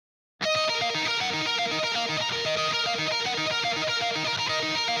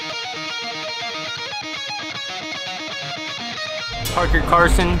Parker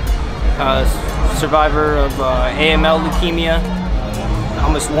Carson, survivor of AML Leukemia,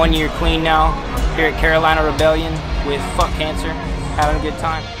 almost 1 year clean now, here at Carolina Rebellion with Fxck Cancer, having a good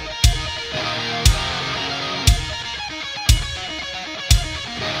time.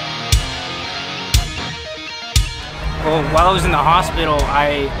 Well, while I was in the hospital,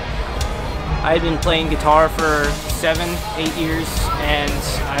 I had been playing guitar for 7, 8 years, and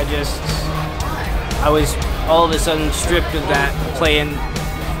I was all of a sudden stripped of that, playing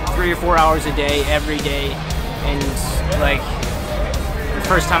 3 or 4 hours a day, every day. And like, the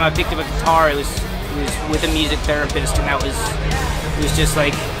first time I picked up a guitar, it was with a music therapist, and it was just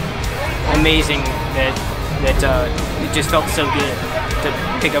like amazing that it just felt so good to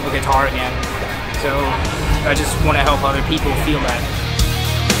pick up a guitar again. So I just want to help other people feel that.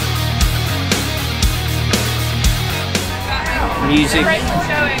 Music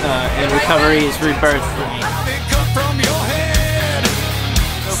and recovery is rebirth for me.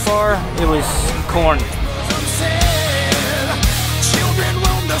 So far, it was Corn.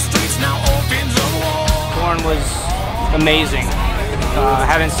 Corn was amazing. I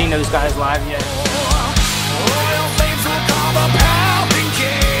haven't seen those guys live yet.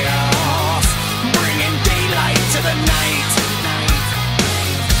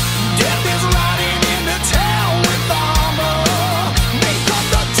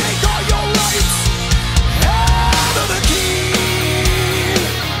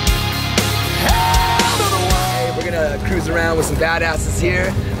 Cruise around with some badasses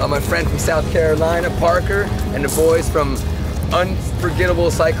here. My friend from South Carolina, Parker, and the boys from Unforgettable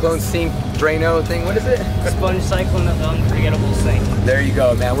Cyclone Sink Drano thing. What is it? Sponge Cyclone of the Unforgettable Sink. There you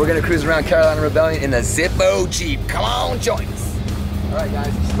go, man. We're gonna cruise around Carolina Rebellion in the Zippo Jeep. Come on, join us. All right,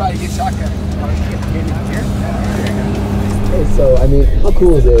 guys. You should probably get shotgun. Hey, so I mean, how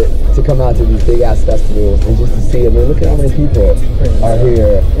cool is it to come out to these big ass festivals and just to see? I mean, look at how many people are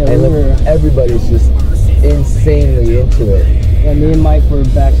here, and look, everybody's just insanely into it. Yeah, me and Mike were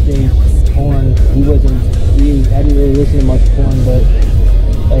backstage. Corn, I didn't really listen to much Corn, but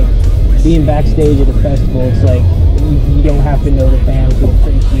like being backstage at a festival, it's like you don't have to know the band to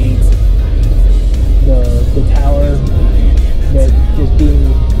appreciate the power that just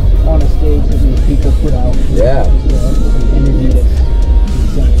being on a stage that these people put out. Yeah. The energy that's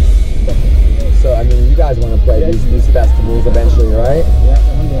insane. So I mean, you guys want to play these festivals eventually, right? Yeah,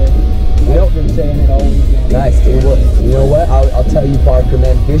 one day. I've been saying it all weekend. Nice, dude. Well, you know what? I'll tell you, Parker,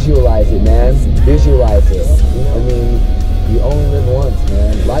 man. Visualize it, man. Visualize it. I mean, you only live once,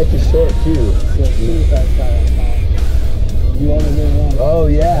 man. Life is short, too. You only live once. Oh,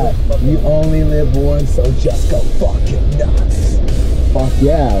 yeah. You only live once, so just go fucking nuts. Fuck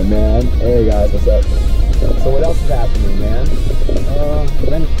yeah, man. Hey, guys, what's up? So what else is happening, man?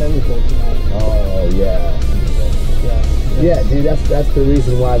 Rent tonight. Oh, yeah. Yeah, dude, that's the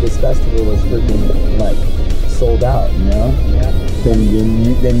reason why this festival was freaking like sold out, you know? Yeah.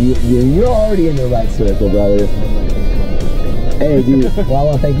 Then you're already in the right circle, brother. Hey, dude. Well, I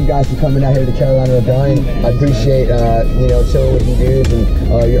want to thank you guys for coming out here to Carolina Rebellion. I appreciate you know, chilling with you dudes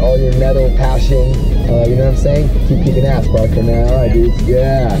and all your metal passion. You know what I'm saying? Keep kicking ass, Parker, man. All right, dudes.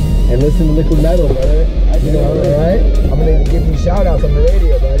 Yeah. And listen to Liquid Metal, brother. You know, all right? I'm gonna give you shout outs on the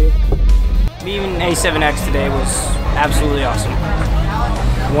radio, buddy. Being A7X today was absolutely awesome.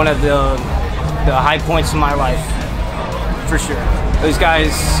 One of the high points of my life, for sure. Those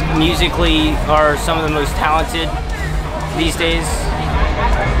guys musically are some of the most talented these days.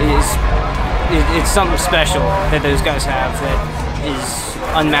 It's something special that those guys have that is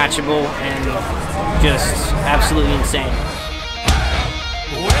unmatchable and just absolutely insane.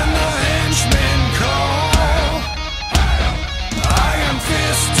 When the henchmen call, I am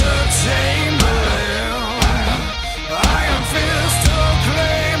fist to tame the limb. I am fist to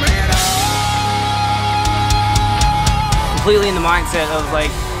claim it all. Completely in the mindset of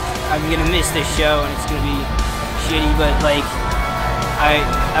like, I'm gonna miss this show and it's gonna be shitty, but like,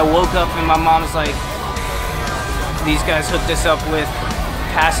 I woke up and my mom's like, these guys hooked us up with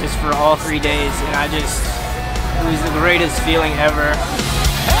passes for all 3 days, and it was the greatest feeling ever.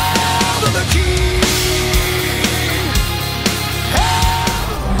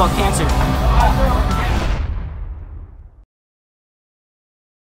 Fxck Cancer.